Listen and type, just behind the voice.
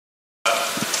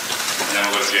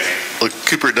with Jimmy. Look,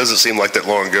 Cooper, it doesn't seem like that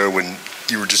long ago when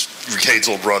you were Cade's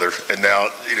little brother, and now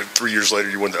 3 years later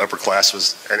you're one of the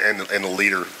upperclassmen and a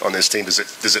leader on this team. Does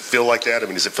it feel like that? I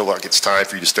mean, does it feel like it's time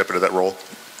for you to step into that role?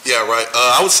 Yeah, right.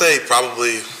 I would say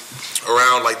probably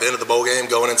around like the end of the bowl game,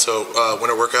 going into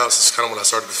winter workouts, is kind of when I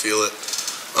started to feel it.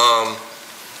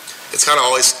 It's kind of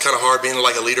always kind of hard being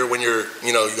like a leader when you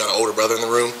got an older brother in the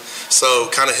room. So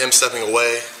kind of him stepping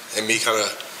away and me kind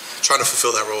of trying to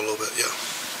fulfill that role a little bit. Yeah.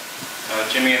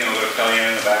 Jimmy, and then we'll go to Kelly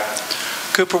in the back.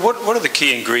 Cooper, what are the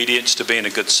key ingredients to being a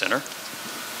good center?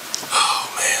 Oh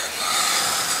man,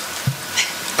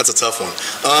 that's a tough one.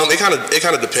 It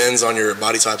kind of depends on your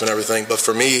body type and everything. But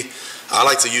for me, I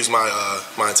like to use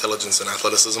my intelligence and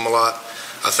athleticism a lot.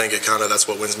 I think that's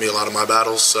what wins me a lot of my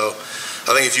battles. So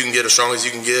I think if you can get as strong as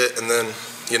you can get, and then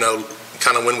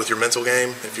kind of win with your mental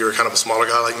game. If you're kind of a smaller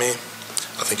guy like me,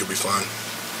 I think you'll be fine.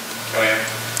 Go ahead.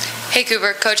 Hey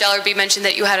Cooper, Coach Ellerby mentioned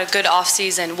that you had a good off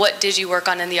season. What did you work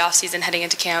on in the off season heading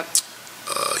into camp?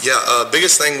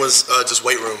 Biggest thing was just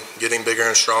weight room, getting bigger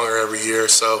and stronger every year.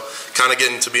 So kind of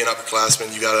getting to be an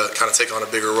upperclassman, you got to kind of take on a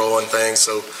bigger role in things.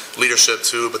 So leadership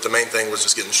too, but the main thing was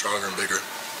just getting stronger and bigger.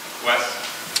 Wes?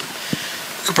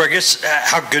 Cooper, I guess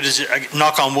how good is it,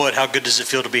 knock on wood, how good does it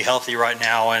feel to be healthy right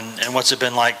now, and what's it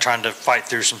been like trying to fight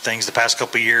through some things the past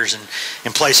couple of years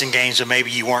and play some games that maybe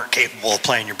you weren't capable of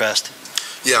playing your best?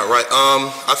 Yeah, right.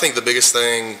 I think the biggest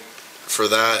thing for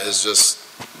that is just,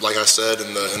 like I said,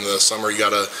 in the summer, you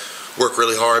got to work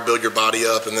really hard, build your body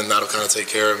up, and then that'll kind of take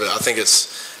care of it. I think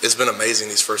it's been amazing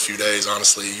these first few days,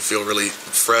 honestly. You feel really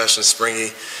fresh and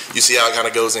springy. You see how it kind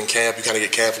of goes in camp. You kind of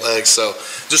get camp legs. So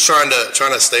just trying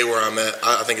to stay where I'm at.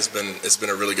 I think it's been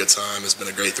a really good time. It's been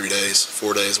a great 3 days,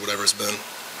 4 days, whatever it's been.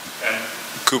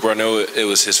 Cooper, I know it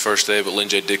was his first day, but Lynn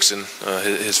J. Dixon,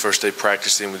 his first day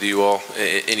practicing with you all.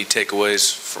 Any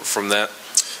takeaways from that?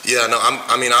 Yeah, no,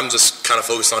 I'm just kind of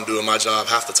focused on doing my job.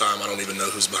 Half the time, I don't even know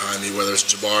who's behind me, whether it's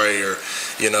Jabari or,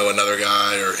 another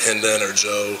guy or Hendon or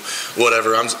Joe,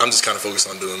 whatever. I'm just kind of focused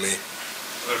on doing me.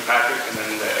 Patrick and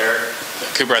then Eric.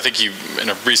 Cooper, I think you, in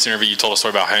a recent interview, you told a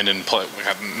story about Hendon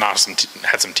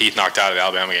had some teeth knocked out of the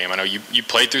Alabama game. I know you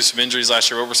played through some injuries last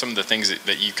year. What were some of the things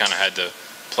that you kind of had to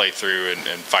play through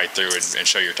and fight through and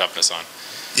show your toughness on?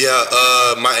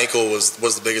 Yeah, my ankle was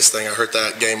the biggest thing. I hurt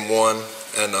that game 1,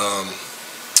 and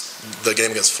the game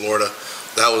against Florida.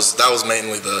 That was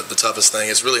mainly the toughest thing.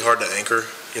 It's really hard to anchor.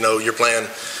 You're playing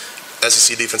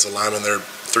SEC defensive linemen. They're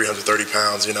 330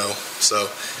 pounds. So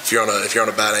if you're on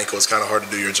a bad ankle, it's kind of hard to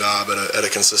do your job at a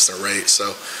consistent rate.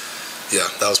 So yeah,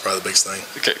 that was probably the biggest thing.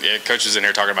 Okay, yeah, Coach is in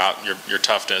here talking about your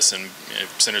toughness and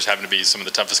centers having to be some of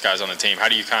the toughest guys on the team. How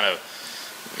do you kind of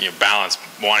balance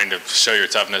wanting to show your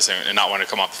toughness and not wanting to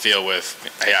come off the field with,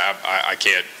 hey, I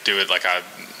can't do it like I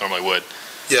normally would?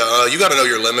 Yeah, you got to know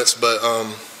your limits, but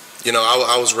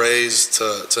I was raised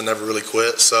to never really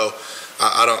quit, so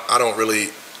I don't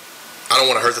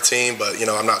want to hurt the team, but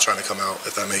I'm not trying to come out,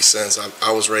 if that makes sense.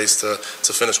 I was raised to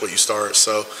finish what you start,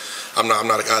 so I'm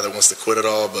not a guy that wants to quit at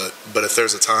all. But if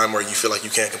there's a time where you feel like you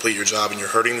can't complete your job and you're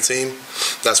hurting the team,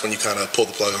 that's when you kind of pull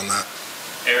the plug on that.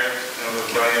 Eric, and we'll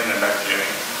go ahead and then back to Jimmy.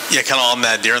 Yeah, kind of on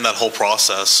that, during that whole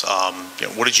process,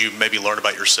 what did you maybe learn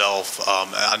about yourself?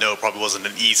 I know it probably wasn't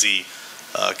an easy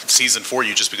season for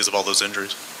you just because of all those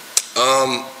injuries.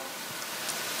 I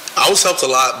was helped a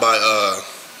lot by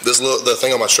the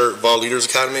thing on my shirt, Vol Leaders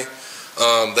Academy.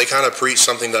 They kind of preach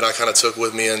something that I kind of took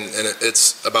with me, and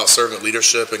it's about servant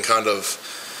leadership, and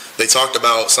they talked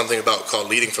about something called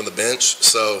leading from the bench.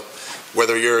 So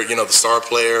whether you're the star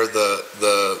player,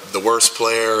 the worst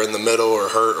player in the middle, or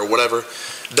hurt or whatever,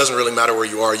 it doesn't really matter where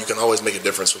you are. You can always make a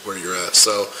difference with where you're at.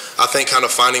 So I think kind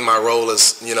of finding my role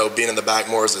as being in the back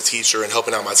more as a teacher and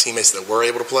helping out my teammates that were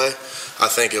able to play. I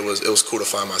think it was cool to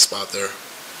find my spot there.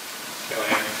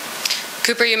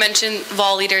 Cooper, you mentioned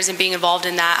Vol Leaders and being involved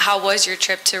in that. How was your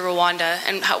trip to Rwanda,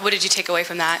 and what did you take away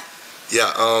from that?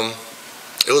 Yeah,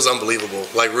 it was unbelievable.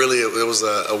 Like, really, it was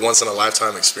a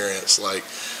once-in-a-lifetime experience. Like,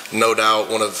 no doubt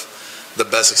one of the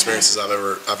best experiences I've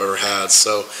ever had.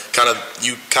 So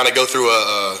you go through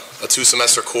a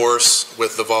 2-semester course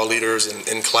with the Vol Leaders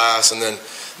in class, and then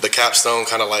the capstone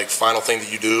kind of like final thing that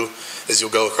you do is you'll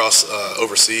go across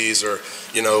overseas, or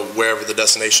wherever the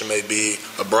destination may be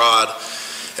abroad,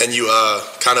 and you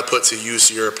kind of put to use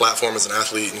your platform as an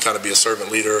athlete and kind of be a servant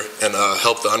leader and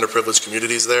help the underprivileged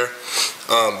communities there.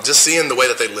 Just seeing the way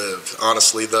that they lived,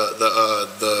 honestly,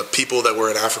 the people that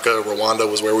were in Africa, Rwanda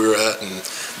was where we were at, and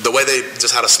the way they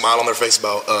just had a smile on their face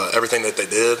about everything that they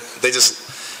did.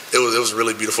 It was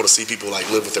really beautiful to see people like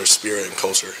live with their spirit and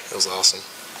culture. It was awesome.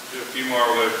 Do a few more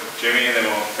with Jimmy, and then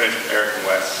we'll finish with Eric and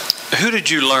Wes. Who did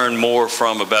you learn more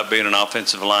from about being an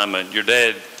offensive lineman? Your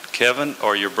dad, Kevin,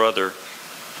 or your brother?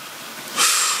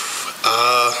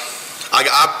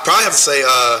 I probably have to say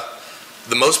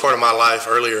the most part of my life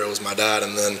earlier it was my dad,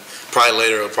 and then probably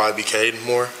later it would probably be Cade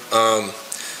more.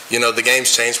 The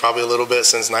game's changed probably a little bit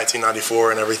since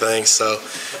 1994 and everything, so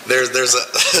there's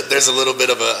a little bit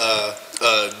of a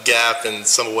gap in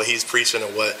some of what he's preaching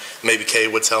and what maybe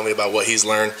Cade would tell me about what he's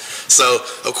learned. So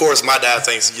of course my dad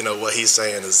thinks what he's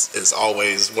saying is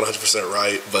always 100%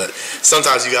 right, but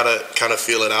sometimes you gotta kind of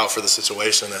feel it out for the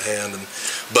situation at hand.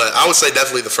 But I would say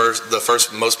definitely the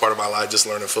first most part of my life just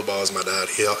learning football is my dad.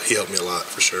 He helped me a lot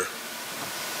for sure.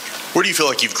 Where do you feel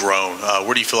like you've grown?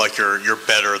 Where do you feel like you're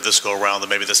better this go around than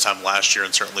maybe this time last year,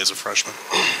 and certainly as a freshman?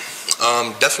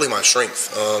 Definitely my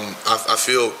strength. I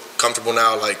feel comfortable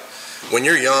now. Like when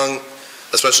you're young,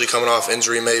 especially coming off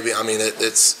injury, maybe. I mean,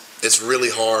 it's really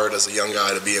hard as a young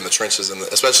guy to be in the trenches,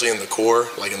 especially in the core,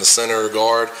 like in the center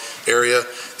guard area.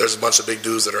 There's a bunch of big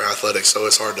dudes that are athletic, so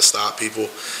it's hard to stop people.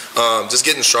 Just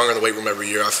getting stronger in the weight room every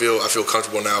year. I feel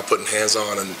comfortable now putting hands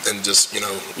on and just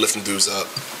lifting dudes up.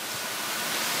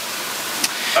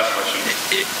 Last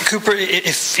question. Cooper,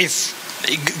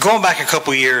 if going back a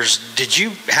couple years, did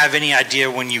you have any idea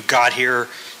when you got here,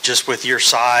 just with your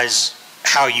size,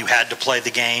 how you had to play the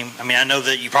game? I mean, I know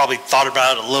that you probably thought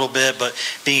about it a little bit, but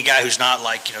being a guy who's not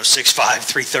like 6'5",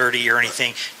 330 or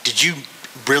anything, did you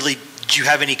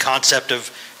have any concept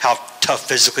of how tough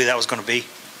physically that was going to be?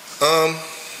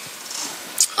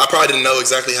 I probably didn't know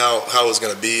exactly how it was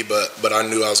going to be, but I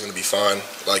knew I was going to be fine.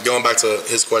 Like going back to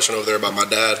his question over there about my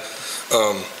dad.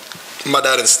 My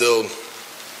dad instilled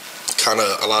kind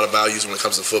of a lot of values when it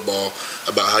comes to football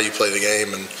about how you play the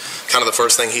game, and kind of the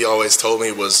first thing he always told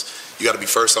me was you got to be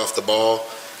first off the ball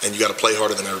and you got to play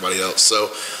harder than everybody else. So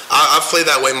I've played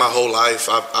that way my whole life.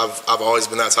 I've always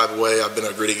been that type of way. I've been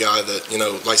a gritty guy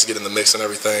that likes to get in the mix and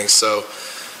everything. So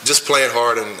just playing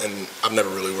hard, and I've never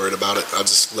really worried about it. I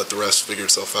just let the rest figure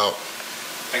itself out.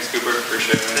 Thanks, Cooper.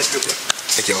 Appreciate it. Thanks, Cooper.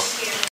 Thank y'all.